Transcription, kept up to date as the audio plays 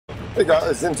Hey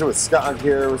guys, into it, Scott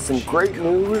here with some great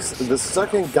news. The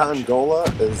Second Gondola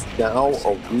is now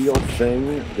a real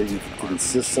thing that you can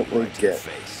consistently get.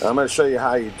 And I'm going to show you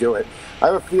how you do it. I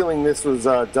have a feeling this was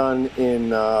done in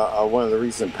one of the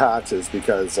recent patches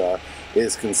because it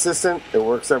is consistent, it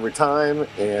works every time,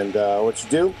 and what you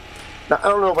do. Now, I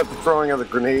don't know about the throwing of the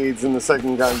grenades in the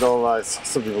Second Gondola. I saw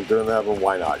some people doing that, but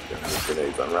why not? You know,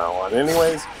 grenades on round one.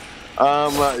 Anyways,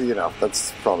 you know,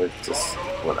 that's probably just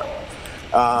whatever.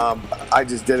 I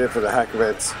just did it for the heck of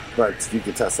it, but you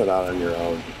can test it out on your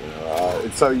own. You know,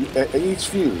 so each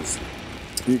fuse,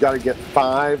 you got to get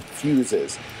 5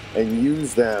 fuses and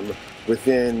use them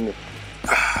within.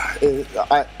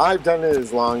 I've done it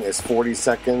as long as 40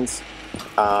 seconds.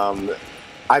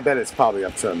 I bet it's probably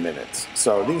up to a minute.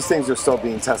 So these things are still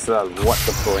being tested out what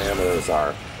the parameters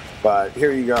are. But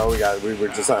here you go. We were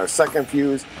just on our second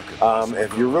fuse.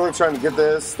 If you're really trying to get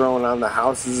this, throwing on the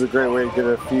house is a great way to get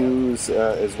a fuse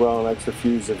as well, an extra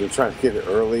fuse if you're trying to get it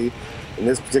early. In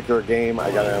this particular game,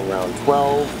 I got it around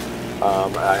 12.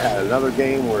 I had another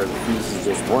game where the fuses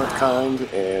just weren't kind,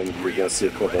 and you're going to see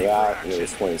a clip of that, and it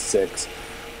was 26.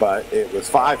 But it was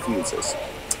 5 fuses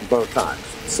both times.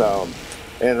 So,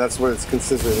 and that's what it's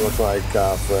consistently looked like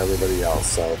for everybody else.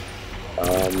 So,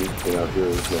 you know,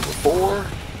 here's number 4.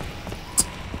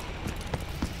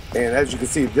 And as you can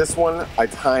see, this one I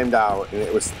timed out, and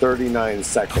it was 39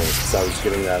 seconds because I was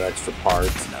getting that extra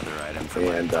part. Another item from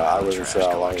and I wasn't sure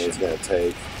how long it was going to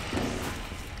take.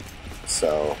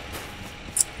 So,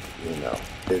 you know,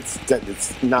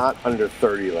 it's not under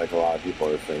 30 like a lot of people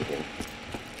are thinking.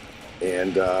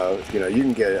 And, you know, you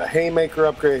can get a Haymaker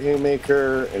upgrade,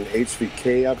 Haymaker, an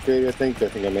HVK upgrade, I think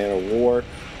a Man of War,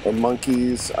 or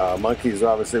monkeys. Monkeys are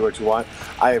obviously what you want.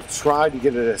 I have tried to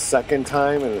get it a second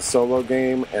time in a solo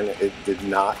game, and it did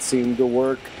not seem to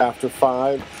work after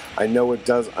 5. I know it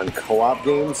does on co-op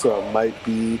games, so it might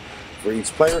be for each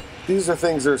player. These are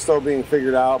things that are still being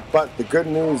figured out, but the good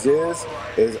news is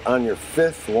on your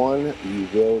 5th one, you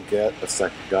will get a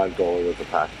Second Gondola with a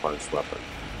pack-punch weapon.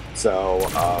 So,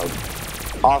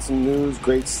 awesome news,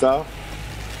 great stuff,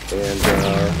 and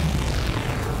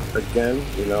again,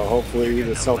 you know, hopefully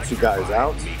this helps you guys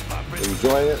out.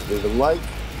 Enjoy it, leave a like.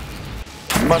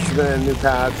 Must have been a new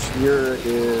patch. Here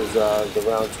is the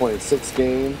round 26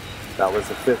 game. That was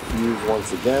the 5th fuse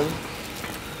once again.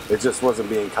 It just wasn't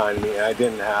being kind to me, and I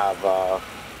didn't have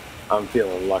I'm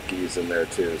feeling luckies in there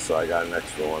too, so I got an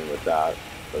extra one with that.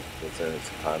 But within its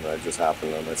time, I just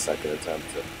happened on my second attempt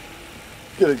to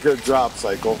get a good drop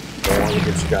cycle. I want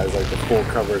to get you guys like the full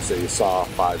coverage that you saw,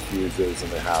 5 fuses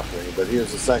and they're happening. But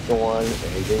here's the second one,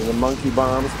 and getting the monkey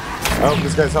bombs. I hope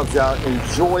this guys helps you out.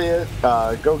 Enjoy it.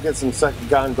 Go get some Second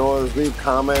Gondolas. Leave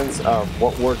comments of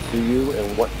what worked for you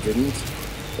and what didn't.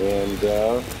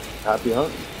 And happy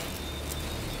hunting.